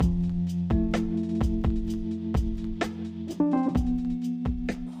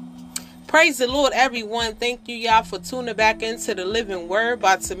Praise the Lord, everyone. Thank you, y'all, for tuning back into the Living Word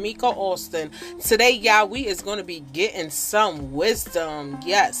by Tamika Austin. Today, y'all, we is going to be getting some wisdom,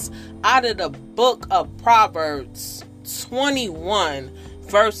 yes, out of the book of Proverbs 21,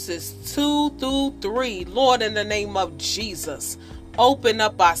 verses 2 through 3. Lord, in the name of Jesus, open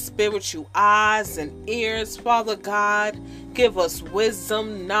up our spiritual eyes and ears, Father God. Give us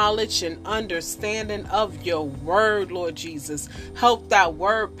wisdom, knowledge, and understanding of your word, Lord Jesus. Help that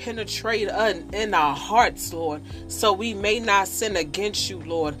word penetrate in our hearts, Lord, so we may not sin against you,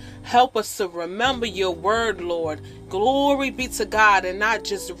 Lord. Help us to remember your word, Lord. Glory be to God, and not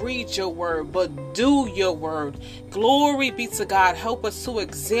just read your word, but do your word. Glory be to God. Help us to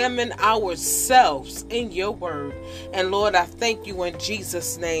examine ourselves in your word. And Lord, I thank you in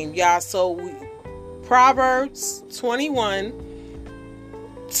Jesus' name, y'all. Proverbs 21,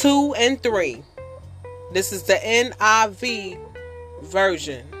 2 and 3. This is the NIV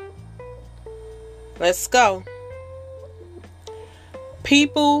version. Let's go.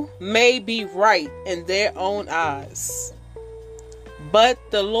 People may be right in their own eyes, but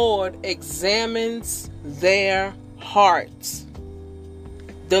the Lord examines their hearts.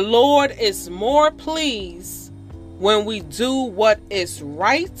 The Lord is more pleased when we do what is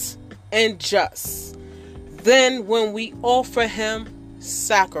right and just than when we offer him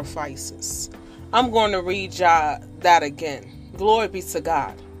sacrifices. I'm going to read y'all that again. Glory be to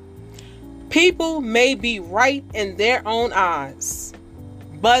God. People may be right in their own eyes,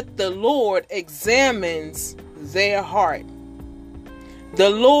 but the Lord examines their heart.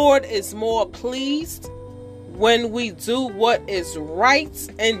 The Lord is more pleased when we do what is right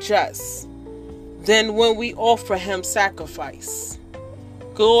and just than when we offer him sacrifice.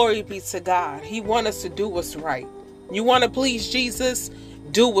 Glory be to God. He wants us to do what's right. You want to please Jesus?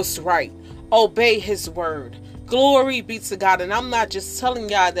 Do what's right. Obey his word. Glory be to God. And I'm not just telling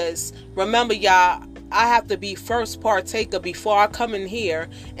y'all this. Remember, y'all, I have to be first partaker before I come in here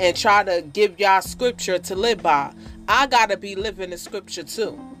and try to give y'all scripture to live by. I got to be living the scripture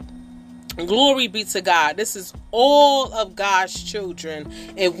too. Glory be to God. This is all of God's children.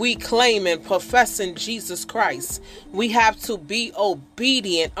 If we claim and professing Jesus Christ, we have to be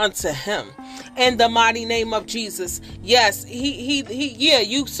obedient unto him. In the mighty name of Jesus. Yes,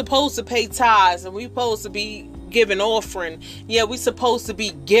 you supposed to pay tithes, and we supposed to be giving offering. Yeah, we supposed to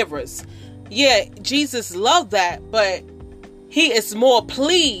be givers. Yeah, Jesus loved that, but he is more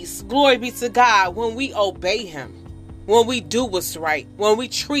pleased, glory be to God, when we obey him. When we do what's right, when we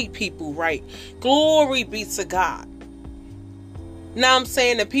treat people right. Glory be to God. Now I'm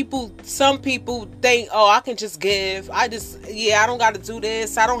saying that some people think, oh, I can just give. I don't got to do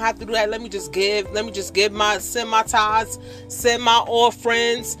this. I don't have to do that. Let me just give. Send my tithes, send my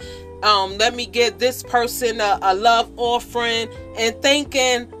offerings. Let me give this person a love offering, and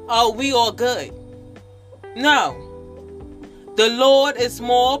thinking, oh, we all good. No. The Lord is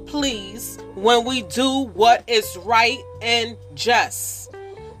more pleased when we do what is right and just.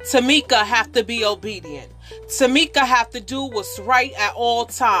 Tamika have to be obedient. Tamika have to do what's right at all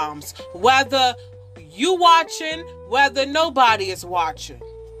times. Whether you watching, whether nobody is watching.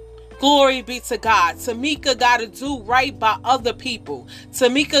 Glory be to God. Tamika got to do right by other people.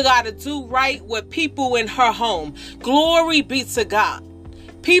 Tamika got to do right with people in her home. Glory be to God.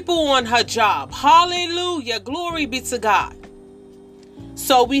 People on her job. Hallelujah. Glory be to God.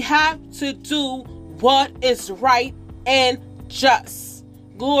 So we have to do what is right and just.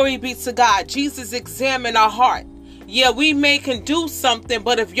 Glory be to God. Jesus examined our heart. Yeah, we can do something,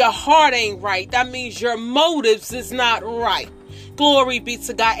 but if your heart ain't right, that means your motives is not right. Glory be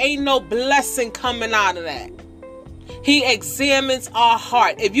to God. Ain't no blessing coming out of that. He examines our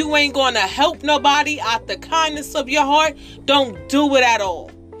heart. If you ain't going to help nobody out the kindness of your heart, don't do it at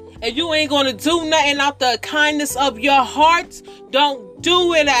all. If you ain't going to do nothing out the kindness of your heart, don't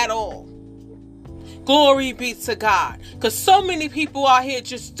do it at all. Glory be to God. Because so many people out here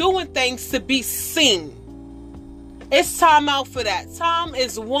just doing things to be seen. It's time out for that. Time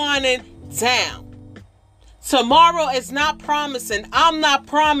is winding down. Tomorrow is not promising. I'm not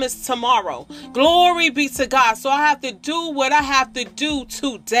promised tomorrow. Glory be to God. So I have to do what I have to do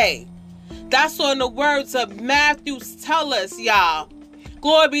today. That's what the words of Matthew tell us, y'all.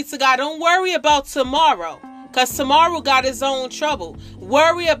 Glory be to God. Don't worry about tomorrow, because tomorrow got his own trouble.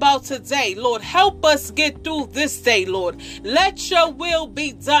 Worry about today. Lord, help us get through this day, Lord. Let your will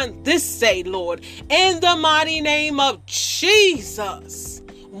be done this day, Lord. In the mighty name of Jesus.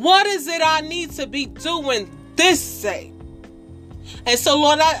 What is it I need to be doing this day? And so,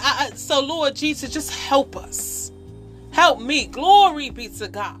 Lord, Lord Jesus, just help us. Help me. Glory be to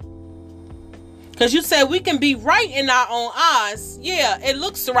God. Because you said we can be right in our own eyes. Yeah, it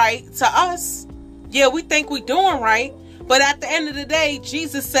looks right to us. Yeah, we think we're doing right. But at the end of the day,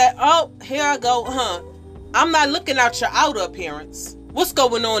 Jesus said, oh, here I go, I'm not looking at your outer appearance. What's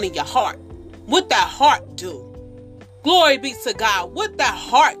going on in your heart? What that heart do? Glory be to God. What that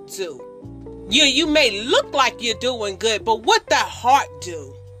heart do? You may look like you're doing good, but what that heart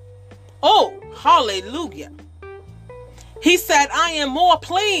do? Oh, hallelujah. He said, I am more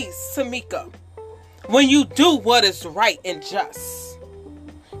pleased, Tamika, when you do what is right and just.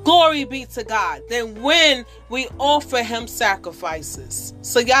 Glory be to God. Then when we offer him sacrifices.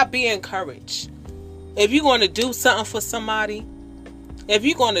 So y'all be encouraged. If you're going to do something for somebody, if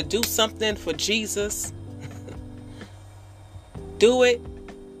you're going to do something for Jesus, do it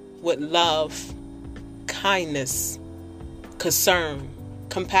with love, kindness, concern,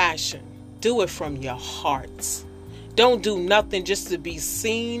 compassion. Do it from your heart. Don't do nothing just to be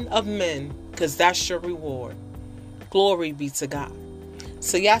seen of men, because that's your reward. Glory be to God.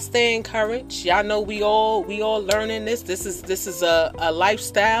 So y'all stay encouraged. Y'all know we all learning this. This is a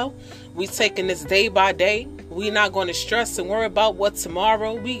lifestyle. We taking this day by day. We're not going to stress and worry about what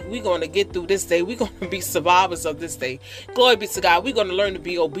tomorrow. We going to get through this day. We're going to be survivors of this day. Glory be to God. We're going to learn to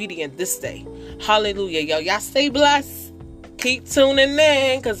be obedient this day. Hallelujah, yo. Y'all stay blessed. Keep tuning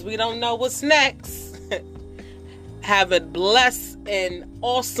in, because we don't know what's next. Have a blessed and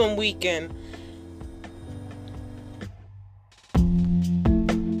awesome weekend.